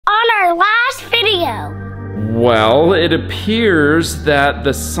video? Well, it appears that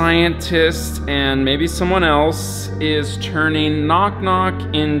the scientist and maybe someone else is turning Knock Knock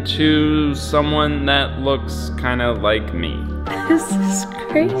into someone that looks kind of like me. This is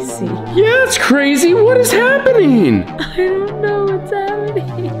crazy. Yeah, it's crazy. What is happening? I don't know what's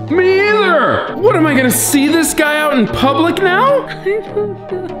happening. Me either. What, am I gonna see this guy out in public now? I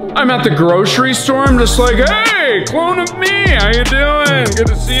don't know. I'm at the grocery store. I'm just like, hey, clone of me. How you doing? Good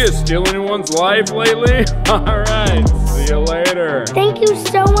to see you. Steal anyone's life lately? All right. See you later. Thank you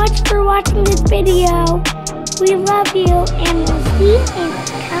so much for watching this video. We love you and we'll see you in a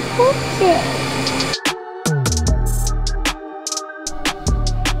couple days.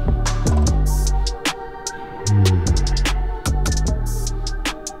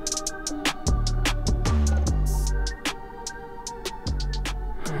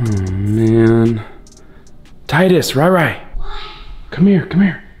 Oh, man. Tydus, Rai. What? Come here, come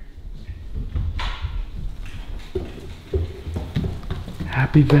here.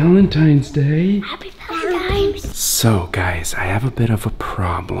 Happy Valentine's Day. Happy Valentine's. So, guys, I have a bit of a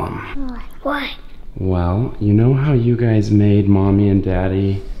problem. What? Well, you know how you guys made Mommy and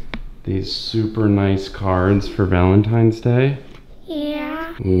Daddy these super nice cards for Valentine's Day?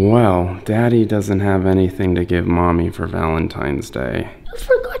 Yeah. Well, Daddy doesn't have anything to give Mommy for Valentine's Day. You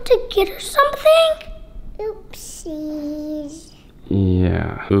forgot to get her something? Oopsies.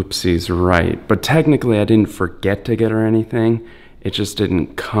 Yeah, oopsie's right. But technically I didn't forget to get her anything. It just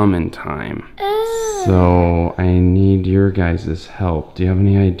didn't come in time. So I need your guys' help. Do you have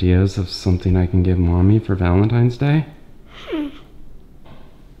any ideas of something I can give Mommy for Valentine's Day?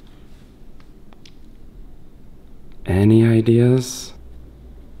 Any ideas?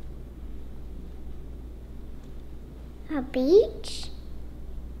 A beach?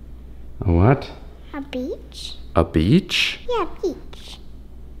 A what? A beach? A beach? Yeah, beach.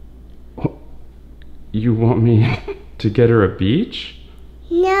 You want me to get her a beach?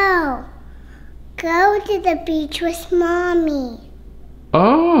 No. Go to the beach with Mommy.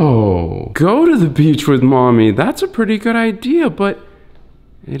 Oh, go to the beach with Mommy. That's a pretty good idea, but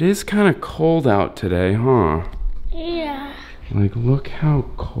it is kind of cold out today, huh? Yeah. Like, look how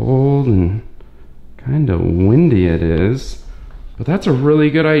cold and kind of windy it is. But that's a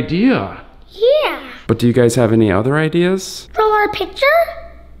really good idea. Yeah. But do you guys have any other ideas? Draw our picture?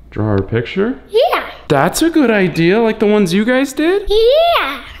 Draw our picture? Yeah. That's a good idea, like the ones you guys did?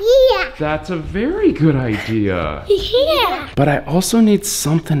 Yeah. Yeah. That's a very good idea. Yeah. But I also need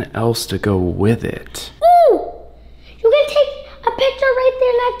something else to go with it. Ooh. You can take a picture right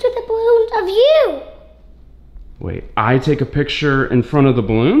there next to the balloons of you. Wait, I take a picture in front of the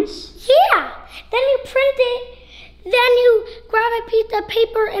balloons? Yeah. Then you print it. Then you grab a piece of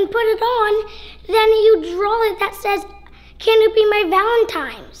paper and put it on. Then you draw it that says, "Can you be my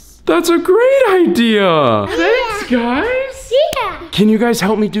Valentine's?" That's a great idea! Thanks, guys! Yeah. Can you guys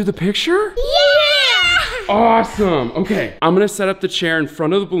help me do the picture? Yeah. Awesome! Okay, I'm gonna set up the chair in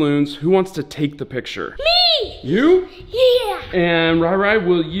front of the balloons. Who wants to take the picture? Me. You? Yeah. And Rai,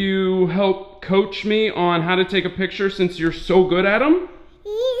 will you help coach me on how to take a picture since you're so good at them?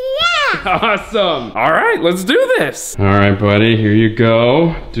 Yeah. Awesome! All right, let's do this! All right, buddy, here you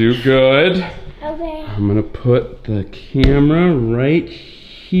go. Do good. Okay. I'm gonna put the camera right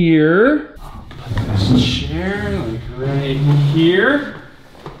here. I'll put this chair like right here.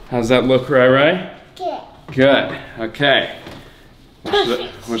 How's that look, Rai? Good. Good, okay.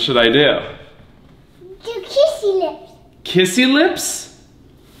 What should I do? Do kissy lips. Kissy lips?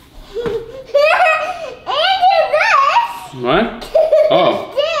 And do this. What? Oh.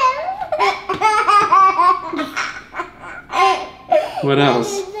 What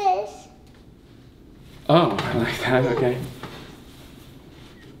else? And do this. Oh, I like that, okay.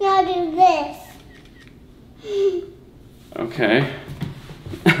 Now do this. Okay.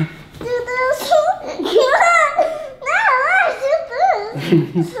 Do this. No, do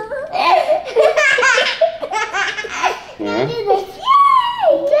this. Now do this.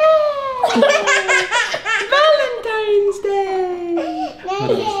 Yay! Valentine's Day! Now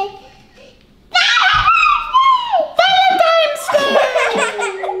do this.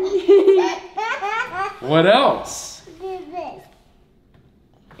 What else? Do this.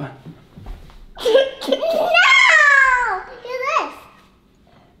 What? No! Do this.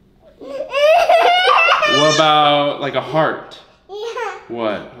 What about like a heart? Yeah.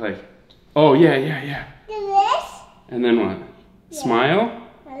 What? Like, oh yeah, yeah, yeah. Do this. And then what? Smile?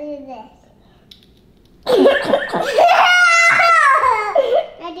 Now do this.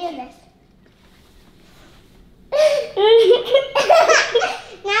 Now do this.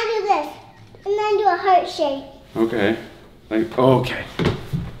 Now do this. And then do a heart shape. Okay. Like, okay.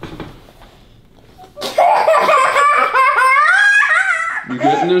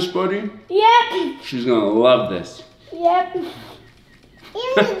 getting this, buddy? Yep. She's gonna love this. Yep. Give me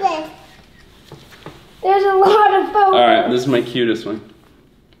this. There's a lot of photos. Alright, this is my cutest one.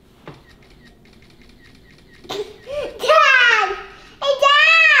 Dad! Hey,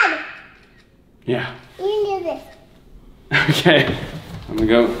 Dad! Yeah. You can do this. Okay. I'm gonna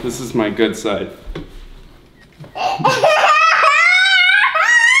go. This is my good side.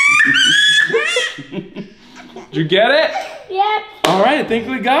 Did you get it? Yep. Alright, I think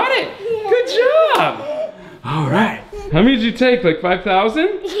we got it. Good job. Alright. How many did you take? Like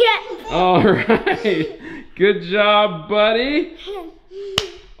 5,000? Yep. Alright. Good job, buddy.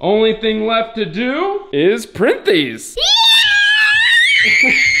 Only thing left to do is print these.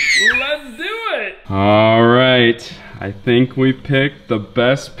 Let's do it. Alright. I think we picked the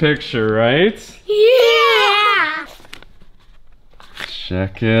best picture, right? Yeah.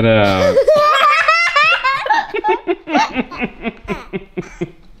 Check it out.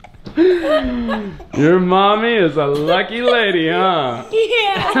 Your mommy is a lucky lady, huh?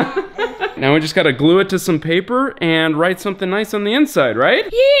 Yeah. Now we just gotta glue it to some paper and write something nice on the inside, right?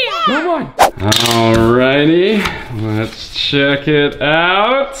 Yeah. Come on. Alrighty, let's check it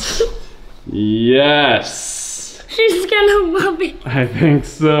out. Yes. She's gonna love it. I think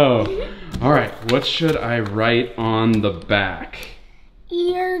so. Alright, what should I write on the back?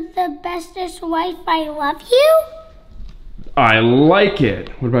 You're the bestest wife. I love you. I like it.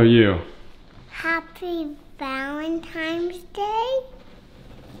 What about you? Happy Valentine's Day.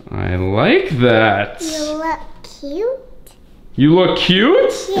 I like that. You look cute. You look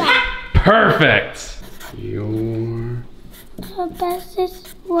cute? Yeah. Perfect. You're The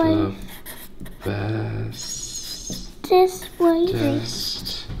bestest the wife. bestest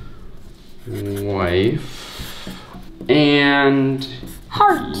wife. And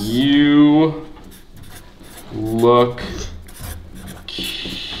Hearts. you look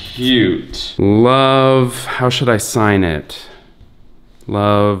cute. Love, how should I sign it?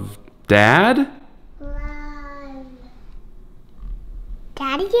 Love, Dad? Love.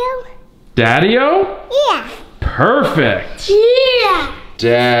 Daddy-o? Daddy-o? Yeah. Perfect. Yeah.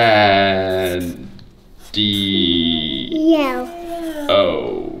 Daddy-o. Yeah.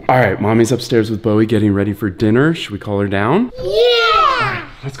 All right, Mommy's upstairs with Bowie getting ready for dinner. Should we call her down? Yeah.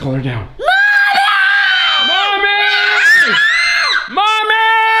 Let's call her down. Mommy! Mommy!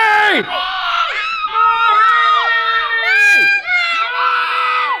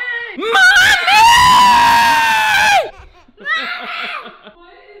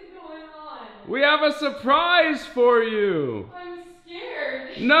 We have a surprise for you. I'm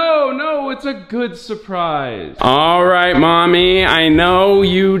scared. No, it's a good surprise. All right, Mommy, I know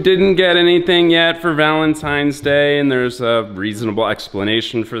you didn't get anything yet for Valentine's Day, and there's a reasonable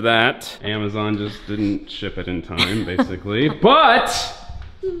explanation for that. Amazon just didn't ship it in time, basically. But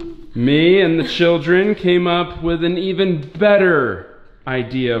me and the children came up with an even better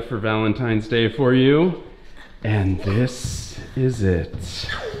idea for Valentine's Day for you. And this is it.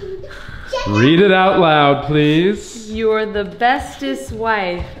 Read it out loud, please. You're the bestest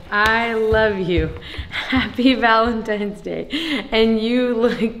wife. I love you. Happy Valentine's Day. And you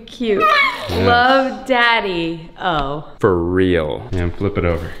look cute. Love, Daddy. Oh. For real. And flip it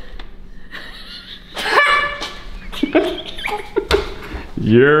over.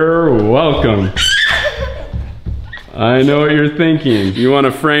 You're welcome. I know what you're thinking. You want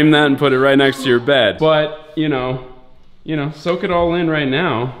to frame that and put it right next to your bed. But, you know, soak it all in right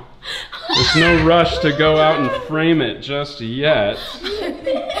now. There's no rush to go out and frame it just yet.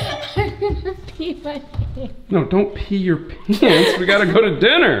 I'm gonna pee my pants. No, don't pee your pants. We gotta go to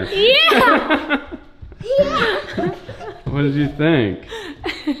dinner. Yeah. What did you think?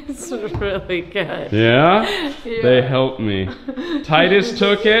 It's really good. Yeah? Yeah. They helped me. Tydus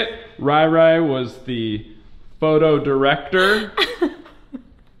took it. Rai was the photo director.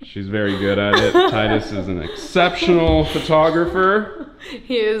 She's very good at it. Tydus is an exceptional photographer.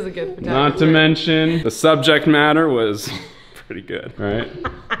 He is a good photographer. Not to mention, the subject matter was pretty good, right?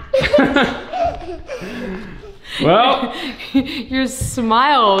 Well, your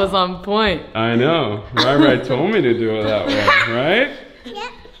smile was on point. I know. Rai told me to do it that way, right?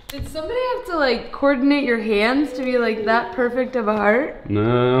 Yep. Did somebody have to like coordinate your hands to be like that perfect of a heart?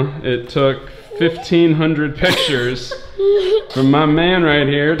 No, it took 1,500 pictures from my man right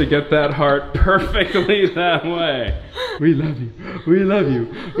here to get that heart perfectly that way. We love you. We love you.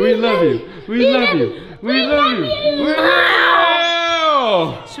 We love you. We love you. We love you. We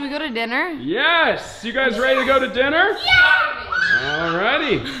love you. Should we go to dinner? Yes. You guys ready to go to dinner?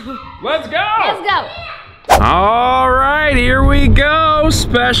 Alrighty. Let's go. Let's go. All right, here we go.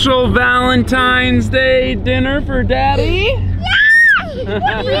 Special Valentine's Day dinner for Daddy.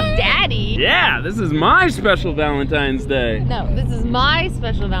 Daddy? Yeah, this is my special Valentine's Day. No, this is my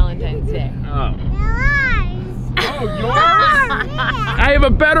special Valentine's Day. Oh. Oh, yours? I have a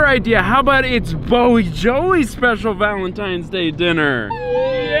better idea. How about it's Bowie Joey's special Valentine's Day dinner?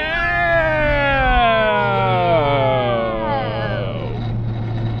 Yeah!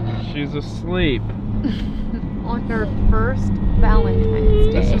 She's asleep. On her first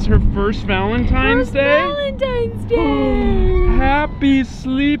Valentine's Day. This is her first Valentine's Day? Valentine's Day! Happy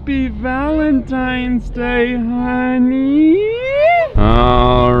sleepy Valentine's Day, honey.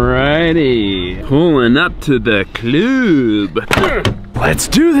 Alrighty, pulling up to the club. Let's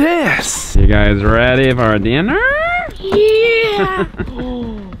do this. You guys ready for dinner? Yeah.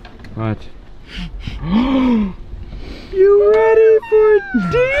 What? You ready for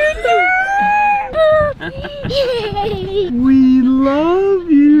dinner? We love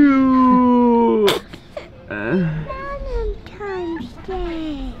you. Valentine's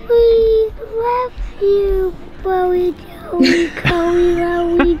Day. We love you, Bowie Joey, Bowie,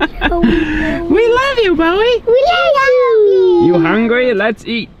 Bowie, Joey. We love you, Bowie. We love you. You hungry? Let's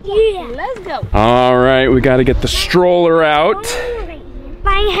eat. Yeah. Let's go. All right, we got to get the stroller out.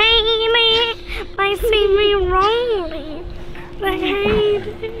 By Haley, by see me wrongly. By Haley.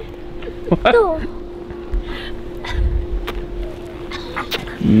 What?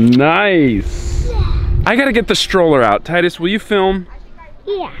 Nice. I got to get the stroller out. Tydus, will you film?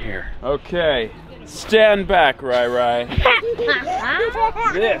 Yeah. Here. Okay. Stand back, Rai.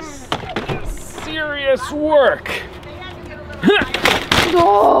 This serious work.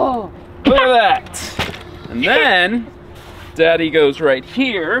 Oh. Look at that. And then Daddy goes right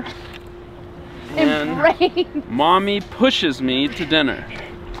here. And Mommy pushes me to dinner.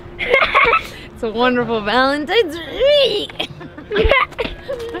 It's a wonderful Valentine's week.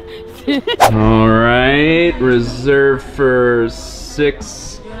 All right, reserved for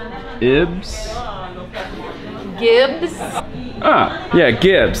 6 Ibs. Gibbs. Ah, yeah,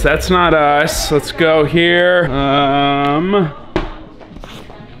 Gibbs. That's not us. Let's go here.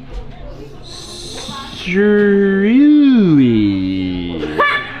 Surui.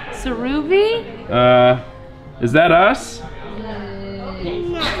 Saruvi? Is that us?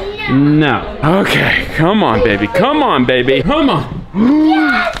 No. Okay, come on, baby. Come on, baby. Come on.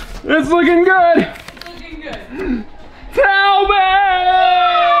 Yes! It's looking good. Talbot!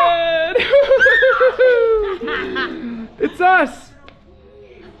 It's us.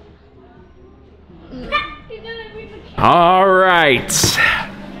 All right.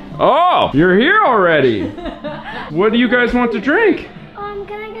 Oh, you're here already. What do you guys want to drink?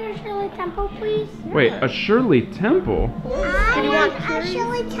 Can I get a Shirley Temple, please? Wait, a Shirley Temple? I want a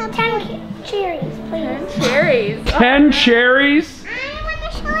Shirley Temple. 10 cherries, please. 10 cherries. 10 cherries? I want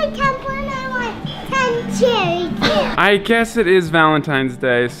a Shirley Temple and I want 10 cherries. I guess it is Valentine's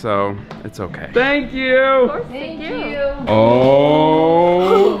Day, so it's okay. Thank you. Thank you.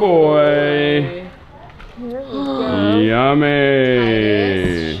 Oh boy.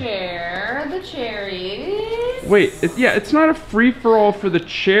 Yummy. Share the cherries. Wait, it's not a free-for-all for the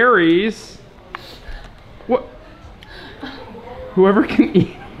cherries. What? Whoever can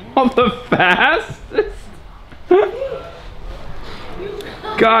eat all the fastest?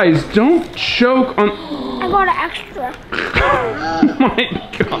 Guys, don't choke on... I got an extra. Oh my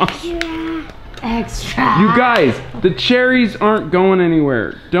gosh. Extra. You guys, the cherries aren't going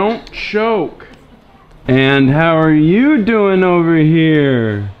anywhere. Don't choke. And how are you doing over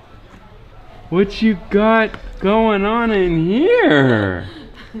here? What you got going on in here?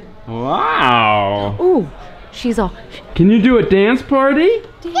 Wow. Ooh, she's all... Can you do a dance party?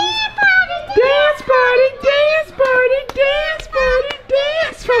 Dance party! Dance party, dance party, dance party,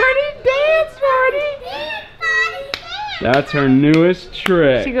 dance party, dance party. That's her newest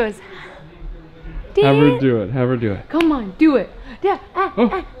trick. She goes... Have her do it, have her do it. Come on, do it. Yeah.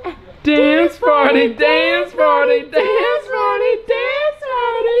 Oh. Dance party, dance party, dance party, dance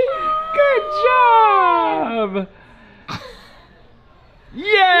party. Good job. Yay!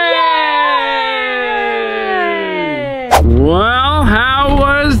 Well, how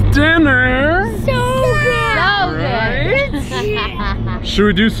was dinner? So good! So good. Right? Should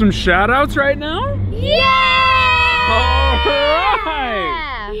we do some shout outs right now? Yeah! All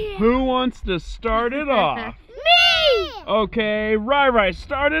right. Who wants to start it off? Me! Okay, Rai,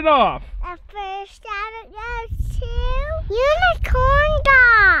 start it off. The first shout out goes to Unicorn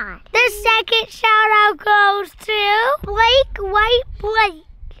God. The second shout out goes to Blake White Blake.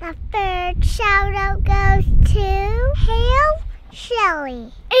 The third shout out goes to Hale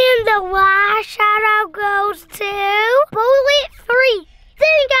Shelley. And the last shout out goes to Bullet 3.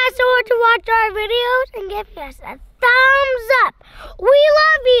 Thank you guys so much to watch our videos and give us a thumbs up. We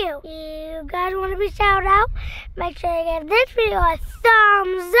be shout out, make sure you give this video a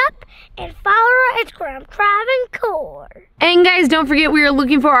thumbs up and follow our Instagram, Trav and Core. And guys, don't forget we are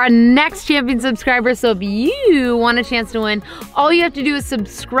looking for our next champion subscriber. So if you want a chance to win, all you have to do is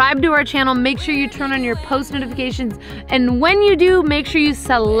subscribe to our channel. Make sure you turn on your post notifications. And when you do, make sure you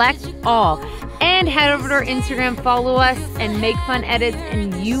select all. And head over to our Instagram, follow us, and make fun edits,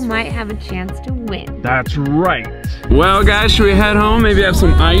 and you might have a chance to win. That's right. Well, guys, should we head home? Maybe have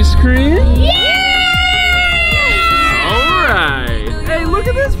some ice cream? Yeah! All right. Hey, look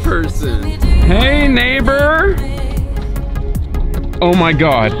at this person. Hey, neighbor. Oh my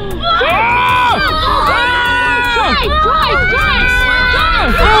God. Oh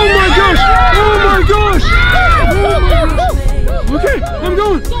my gosh! Oh my gosh! Okay, I'm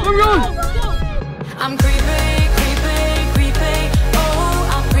going. I'm creeping.